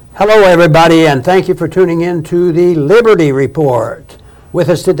Hello, everybody, and thank you for tuning in to the Liberty Report. With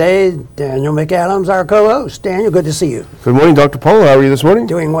us today, Daniel McAdams, our co-host. Daniel, good to see you. Good morning, Dr. Paul. How are you this morning?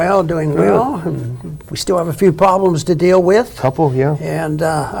 Doing well, doing well. We still have a few problems to deal with. Couple, yeah. And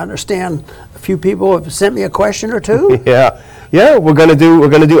I understand a few people have sent me a question or two. Yeah. We're gonna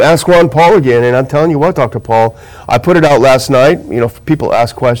do Ask Ron Paul again, and I'm telling you what, Dr. Paul, I put it out last night. You know, people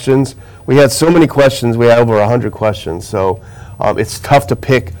ask questions. We had so many questions. We had over 100 questions, so it's tough to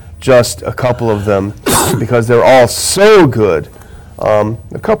pick just a couple of them because they're all so good. A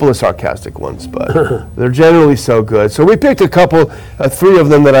couple of sarcastic ones, but they're generally so good. So we picked a couple, 3 of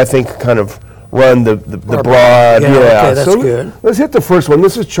them that I think kind of run the broad. Yeah, okay, that's so good. Let's hit the first one.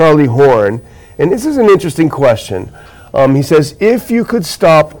 This is Charlie Horn, and this is an interesting question. He says, if you could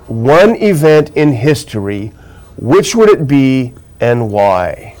stop one event in history, which would it be and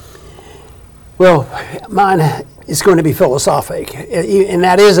why? Well, mine is going to be philosophic, and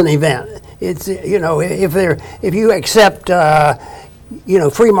that is an event. It's, you know, if you accept,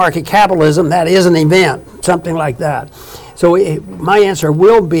 free market capitalism, that is an event, something like that. So my answer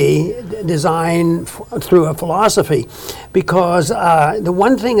will be designed through a philosophy, because the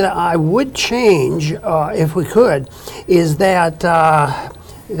one thing that I would change, if we could, is that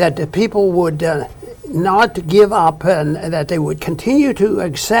the people would not give up, and that they would continue to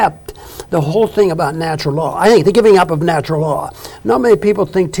accept the whole thing about natural law. I think the giving up of natural law. Not many people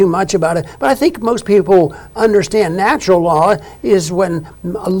think too much about it, but I think most people understand natural law is when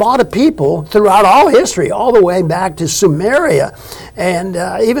a lot of people throughout all history, all the way back to Sumeria, and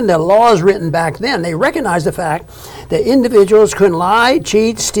even the laws written back then, they recognized the fact that individuals couldn't lie,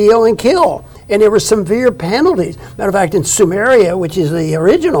 cheat, steal, and kill. And there were severe penalties. Matter of fact, in Sumeria, which is the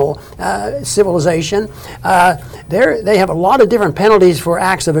original civilization, they have a lot of different penalties for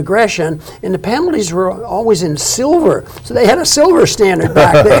acts of aggression, and the penalties were always in silver. So they had a silver standard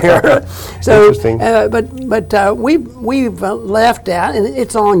back there. So, interesting. But we've left that, and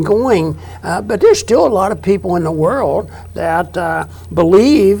it's ongoing. But there's still a lot of people in the world that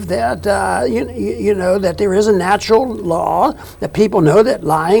believe that that there is a natural law, that people know that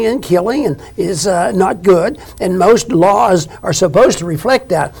lying and killing is not good, and most laws are supposed to reflect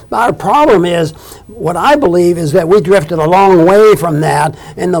that. Our problem is, what I believe is that we drifted a long way from that,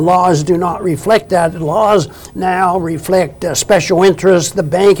 and the laws do not reflect that. The laws now reflect special interests, the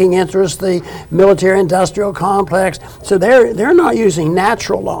banking interests, the military-industrial complex. So they're not using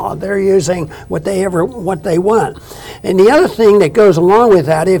natural law. They're using what they want. And the other thing that goes along with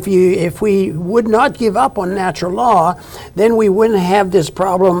that, if we would not give up on natural law, then we wouldn't have this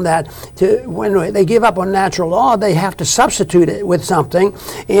problem that when they give up on natural law, they have to substitute it with something,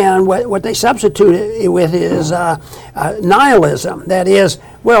 and what they substitute it with is nihilism. That is,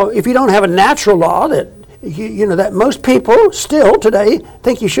 well, if you don't have a natural law that that most people still today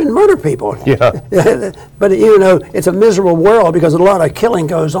think you shouldn't murder people. Yeah. But it's a miserable world because a lot of killing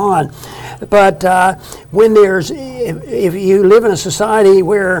goes on. But if you live in a society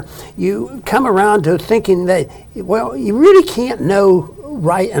where you come around to thinking that, well, you really can't know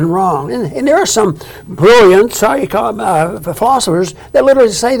right and wrong. And there are some brilliant philosophers that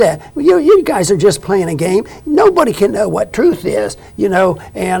literally say that. You guys are just playing a game. Nobody can know what truth is,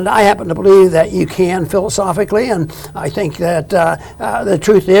 and I happen to believe that you can philosophically, and I think that the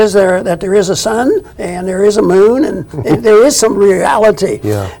truth is that there is a sun and there is a moon and there is some reality.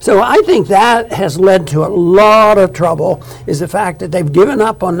 Yeah. So I think that has led to a lot of trouble, is the fact that they've given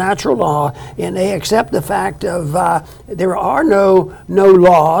up on natural law and they accept the fact of there are no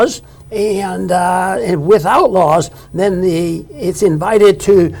laws, and without laws, then it's invited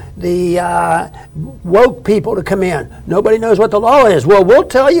to the woke people to come in. Nobody knows what the law is. Well, we'll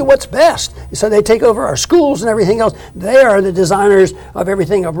tell you what's best. So they take over our schools and everything else. They are the designers of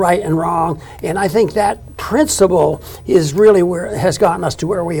everything of right and wrong, and I think that principle is really where has gotten us to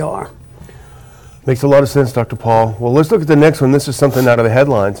where we are. Makes a lot of sense, Dr. Paul. Well, let's look at the next one. This is something out of the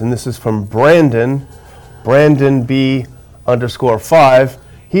headlines, and this is from Brandon B_5.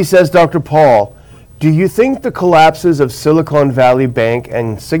 He says, Dr. Paul, do you think the collapses of Silicon Valley Bank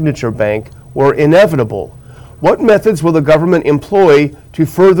and Signature Bank were inevitable? What methods will the government employ to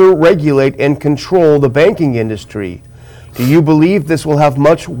further regulate and control the banking industry? Do you believe this will have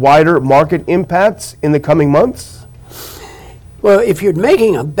much wider market impacts in the coming months? Well, if you're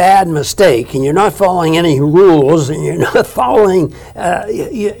making a bad mistake and you're not following any rules and you're not following,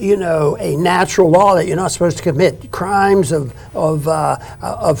 a natural law that you're not supposed to commit crimes of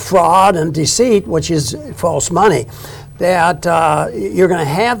fraud and deceit, which is false money, that you're going to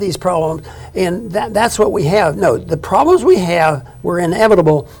have these problems, and that's what we have. No, the problems we have were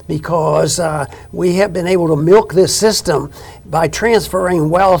inevitable because we have been able to milk this system by transferring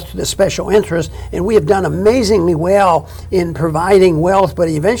wealth to the special interest, and we have done amazingly well in providing wealth, but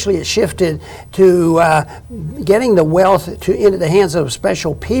eventually it shifted to getting the wealth into the hands of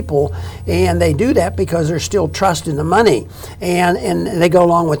special people, and they do that because there's still trust in the money, and they go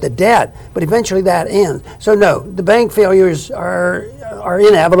along with the debt, but eventually that ends. So no, the bank failures are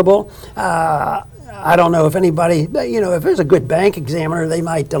inevitable. I don't know if anybody, if there's a good bank examiner, they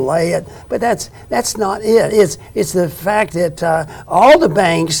might delay it, but that's not it. It's the fact that all the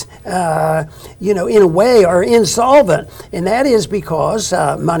banks, in a way, are insolvent, and that is because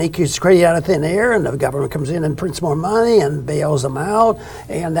money gets created out of thin air, and the government comes in and prints more money and bails them out,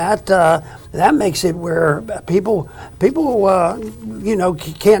 and that makes it where people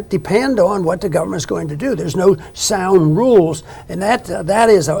can't depend on what the government's going to do. There's no sound rules, and that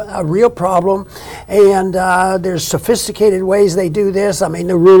is a real problem. And there's sophisticated ways they do this. I mean,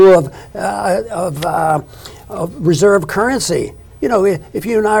 the rule of reserve currency. If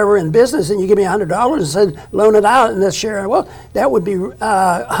you and I were in business and you give me $100 and said, loan it out and let's share it, well, that would be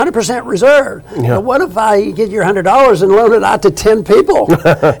 100% reserved. Yeah. But what if I get your $100 and loan it out to 10 people?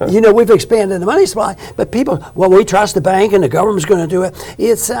 We've expanded the money supply, but people, well, we trust the bank and the government's going to do it.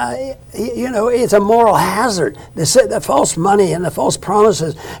 It's a moral hazard, the false money and the false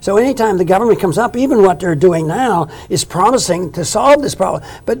promises. So anytime the government comes up, even what they're doing now is promising to solve this problem,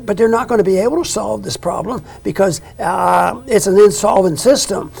 but they're not going to be able to solve this problem because it's an insolvent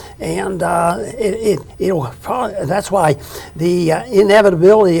system, and that's why the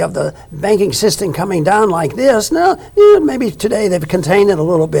inevitability of the banking system coming down like this. Now, maybe today they've contained it a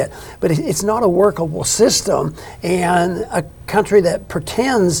little bit, but it's not a workable system. And a country that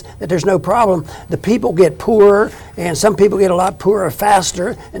pretends that there's no problem, the people get poorer, and some people get a lot poorer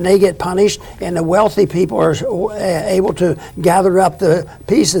faster, and they get punished, and the wealthy people are able to gather up the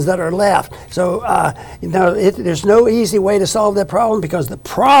pieces that are left. So, there's no easy way to solve that problem because the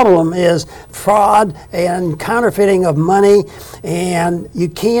problem is fraud and counterfeiting of money, and you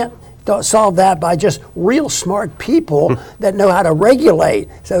can't solve that by just real smart people that know how to regulate.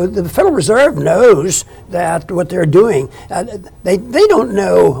 So the Federal Reserve knows that what they're doing. They don't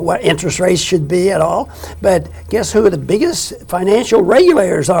know what interest rates should be at all. But guess who the biggest financial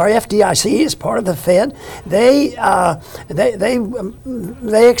regulators are? FDIC is part of the Fed. They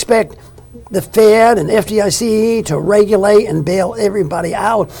expect the Fed and FDIC to regulate and bail everybody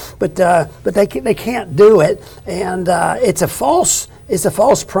out, but they can't do it, and it's a false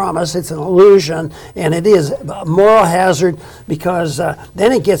promise, it's an illusion, and it is a moral hazard because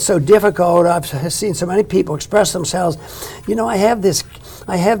then it gets so difficult. I've seen so many people express themselves,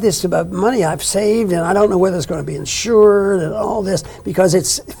 I have this money I've saved, and I don't know whether it's going to be insured and all this because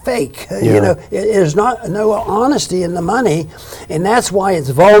it's fake. Yeah. There's no honesty in the money, and that's why it's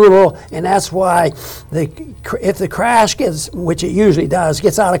vulnerable, and that's why if the crash which it usually does,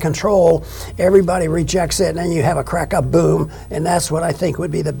 gets out of control, everybody rejects it, and then you have a crack-up boom, and that's what I think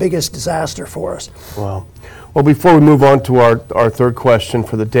would be the biggest disaster for us. Wow. Well, before we move on to our third question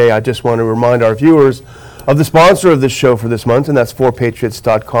for the day, I just want to remind our viewers of the sponsor of this show for this month, and that's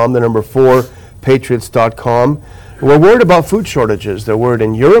 4patriots.com, the number 4patriots.com. We're worried about food shortages. They're worried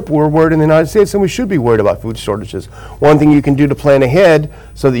in Europe, we're worried in the United States, and we should be worried about food shortages. One thing you can do to plan ahead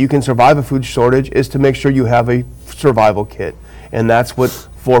so that you can survive a food shortage is to make sure you have a survival kit. And that's what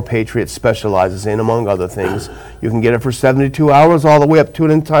 4Patriots specializes in, among other things. You can get it for 72 hours all the way up to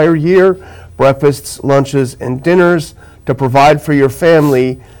an entire year, breakfasts, lunches, and dinners to provide for your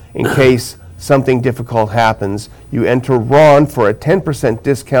family in case something difficult happens. You enter RON for a 10%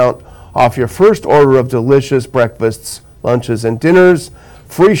 discount off your first order of delicious breakfasts, lunches, and dinners.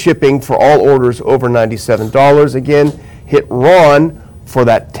 Free shipping for all orders over $97. Again, hit RON for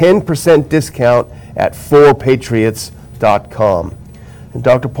that 10% discount at 4patriots.com. And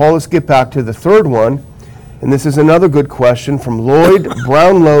Dr. Paul, let's get back to the third one. And this is another good question from Lloyd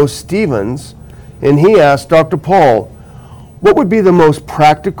Brownlow Stevens. And he asked, Dr. Paul, what would be the most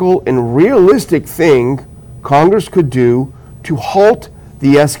practical and realistic thing Congress could do to halt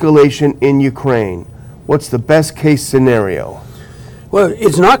the escalation in Ukraine? What's the best case scenario? Well,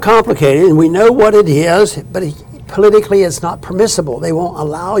 it's not complicated, and we know what it is, but politically it's not permissible. They won't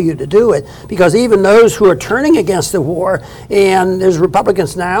allow you to do it because even those who are turning against the war, and there's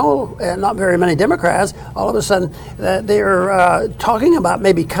Republicans now, and not very many Democrats, all of a sudden they're talking about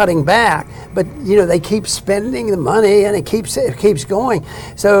maybe cutting back, but they keep spending the money and it keeps going.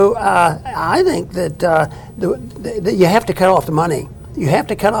 So I think that you have to cut off the money. You have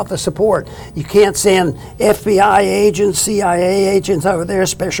to cut off the support. You can't send FBI agents, CIA agents over there,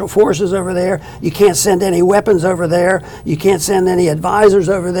 special forces over there. You can't send any weapons over there. You can't send any advisors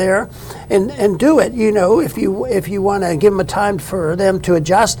over there. And do it. You know, if you want to give them a time for them to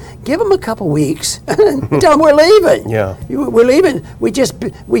adjust, give them a couple weeks. Tell them we're leaving. Yeah. We're leaving.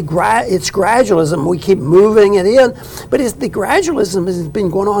 It's gradualism. We keep moving it in, but the gradualism has been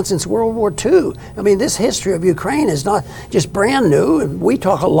going on since World War II. I mean, this history of Ukraine is not just brand new. And we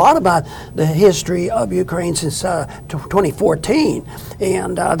talk a lot about the history of Ukraine since 2014,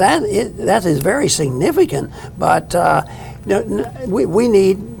 and that is very significant. But we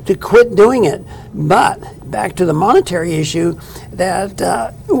need to quit doing it. But back to the monetary issue,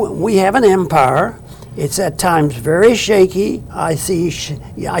 that we have an empire. It's at times very shaky. I see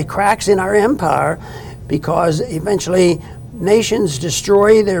cracks in our empire because eventually nations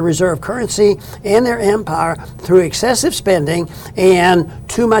destroy their reserve currency and their empire through excessive spending and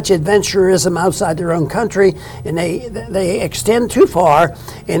too much adventurism outside their own country, and they extend too far,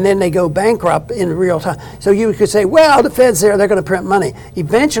 and then they go bankrupt in real time. So you could say, well, the Fed's there, they're going to print money.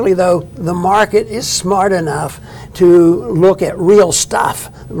 Eventually, though, the market is smart enough to look at real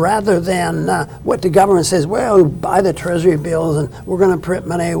stuff rather than what the government says, well, buy the treasury bills and we're going to print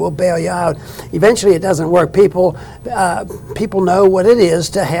money, we'll bail you out. Eventually, it doesn't work. People know what it is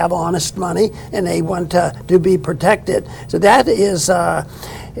to have honest money, and they want to be protected. So that is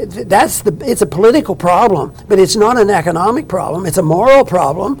it's a political problem, but it's not an economic problem. It's a moral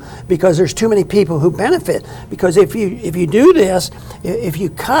problem because there's too many people who benefit. Because if you do this, if you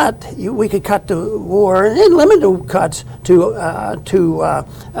cut, we could cut the war and limit the cuts to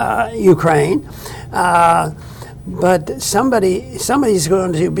Ukraine. But somebody's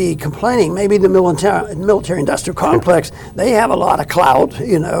going to be complaining. Maybe the military-industrial complex, they have a lot of clout,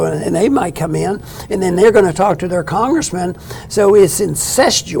 you know, and they might come in, and then they're going to talk to their congressman. So it's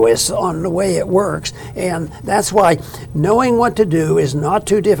incestuous on the way it works, and that's why knowing what to do is not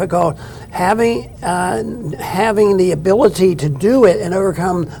too difficult. Having the ability to do it and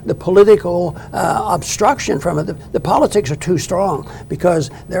overcome the political obstruction from it. The politics are too strong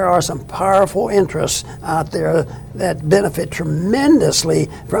because there are some powerful interests out there that benefit tremendously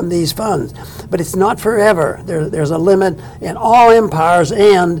from these funds. But it's not forever. There's a limit, and all empires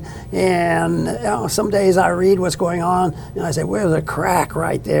end. And some days I read what's going on, and I say, well, there's a crack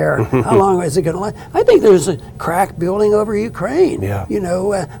right there. How long is it going to last? I think there's a crack building over Ukraine. Yeah. You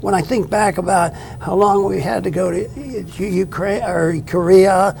know, when I think back about how long we had to go to Ukraine or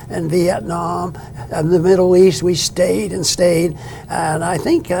Korea and Vietnam, the Middle East, we stayed and stayed. And I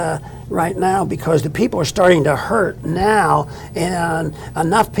think right now, because the people are starting to hurt now, and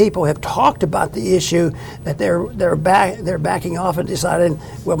enough people have talked about the issue that they're backing off and deciding,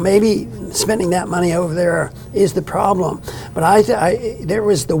 well, maybe spending that money over there is the problem. But there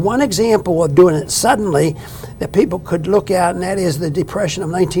was the one example of doing it suddenly that people could look at, and that is the Depression of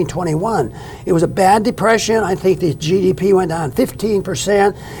 1921. It was a bad depression. I think the GDP went down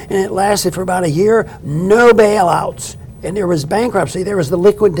 15%, and it lasted for about a year. No bailouts. And there was bankruptcy, there was the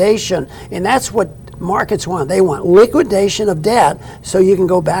liquidation, and that's what markets want. They want liquidation of debt so you can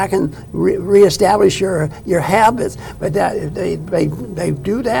go back and reestablish your habits. But they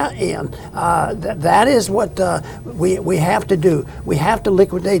do that, and that is what we have to do. We have to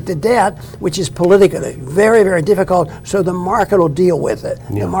liquidate the debt, which is politically very, very difficult, so the market will deal with it.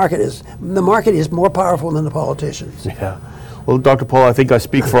 Yeah. The market is more powerful than the politicians. Yeah. Well, Dr. Paul, I think I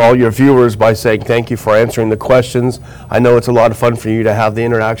speak for all your viewers by saying thank you for answering the questions. I know it's a lot of fun for you to have the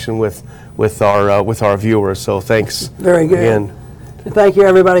interaction with our viewers, so thanks. Very good. Again. Thank you,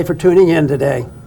 everybody, for tuning in today.